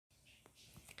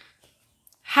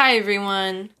Hi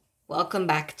everyone, welcome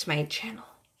back to my channel.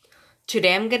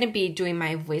 Today I'm going to be doing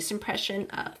my voice impression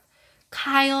of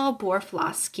Kyle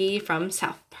Broflovski from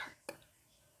South Park.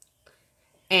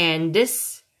 And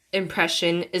this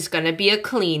impression is going to be a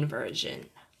clean version.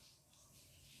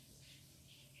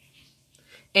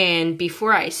 And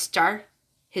before I start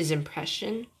his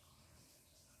impression,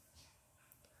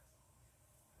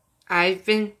 I've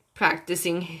been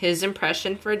practicing his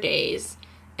impression for days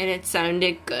and it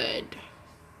sounded good.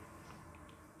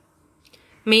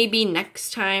 Maybe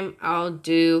next time I'll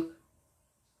do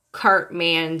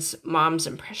Cartman's mom's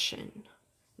impression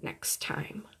next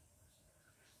time.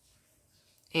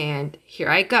 And here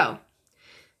I go.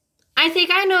 I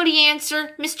think I know the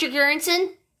answer, Mr.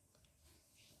 Gurenson.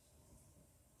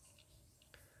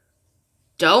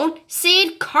 Don't say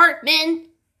it, Cartman.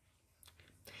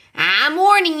 I'm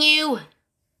warning you.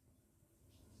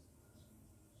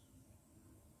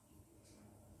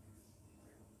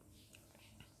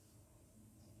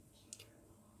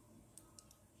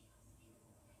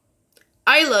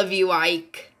 I love you,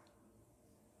 Ike.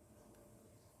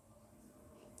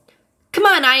 Come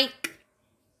on, Ike.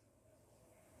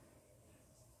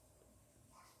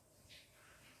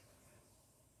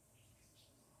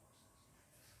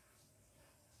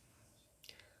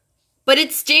 But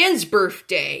it's Dan's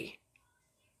birthday.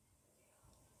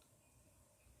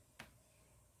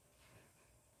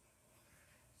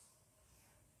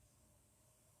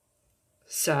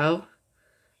 So,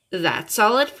 that's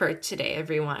all it for today,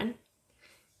 everyone.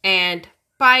 And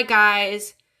bye,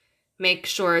 guys. Make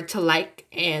sure to like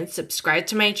and subscribe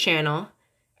to my channel.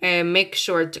 And make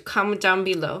sure to comment down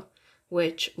below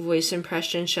which voice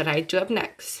impression should I do up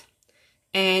next.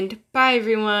 And bye,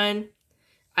 everyone.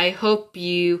 I hope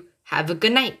you have a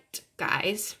good night,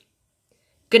 guys.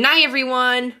 Good night,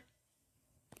 everyone.